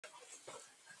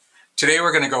Today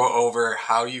we're going to go over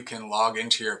how you can log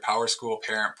into your PowerSchool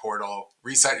parent portal,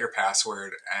 reset your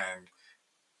password, and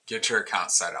get your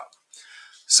account set up.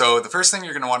 So the first thing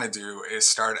you're going to want to do is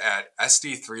start at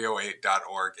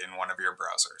sd308.org in one of your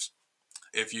browsers.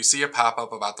 If you see a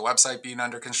pop-up about the website being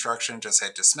under construction, just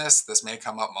hit dismiss. This may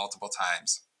come up multiple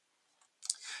times.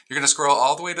 You're going to scroll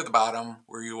all the way to the bottom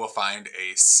where you will find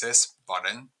a SIS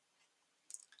button.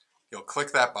 You'll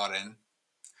click that button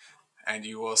and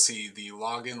you will see the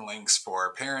login links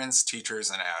for parents, teachers,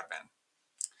 and admin.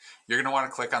 You're going to want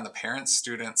to click on the Parent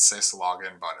Student SIS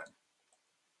Login button.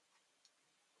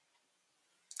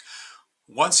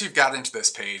 Once you've got into this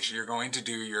page, you're going to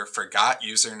do your forgot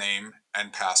username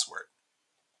and password.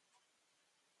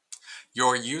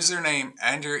 Your username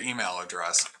and your email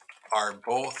address are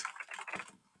both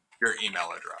your email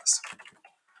address.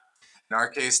 In our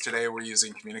case today, we're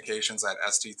using communications at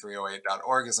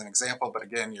sd308.org as an example, but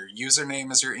again, your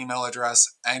username is your email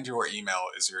address and your email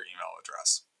is your email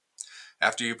address.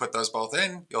 After you put those both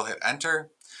in, you'll hit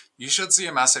enter. You should see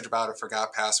a message about a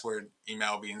forgot password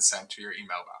email being sent to your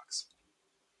email box.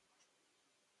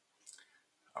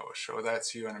 I will show that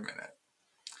to you in a minute.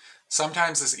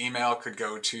 Sometimes this email could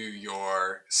go to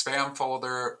your spam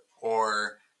folder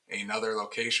or another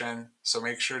location, so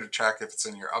make sure to check if it's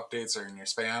in your updates or in your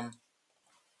spam.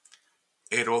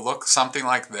 It will look something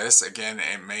like this. Again,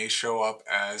 it may show up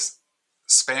as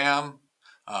spam.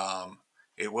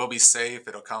 It will be safe.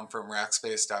 It'll come from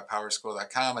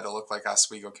rackspace.powerschool.com. It'll look like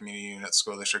Oswego Community Unit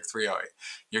School District 308.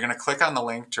 You're going to click on the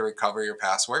link to recover your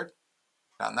password.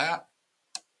 On that.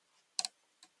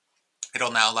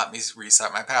 It'll now let me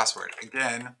reset my password.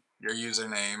 Again, your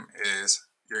username is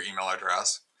your email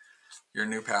address. Your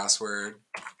new password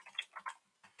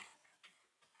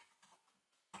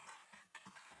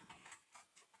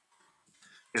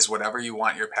is whatever you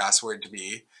want your password to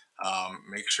be.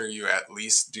 Make sure you at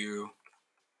least do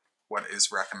what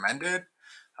is recommended,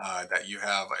 that you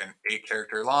have an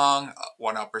 8-character long,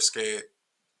 1 uppercase,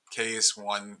 case,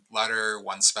 1 letter,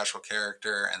 1 special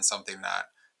character, and something not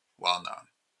well known.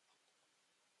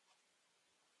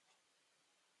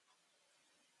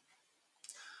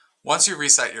 Once you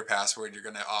reset your password, you're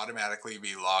going to automatically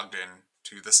be logged in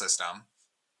to the system,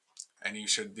 and you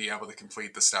should be able to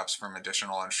complete the steps from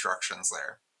additional instructions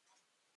there.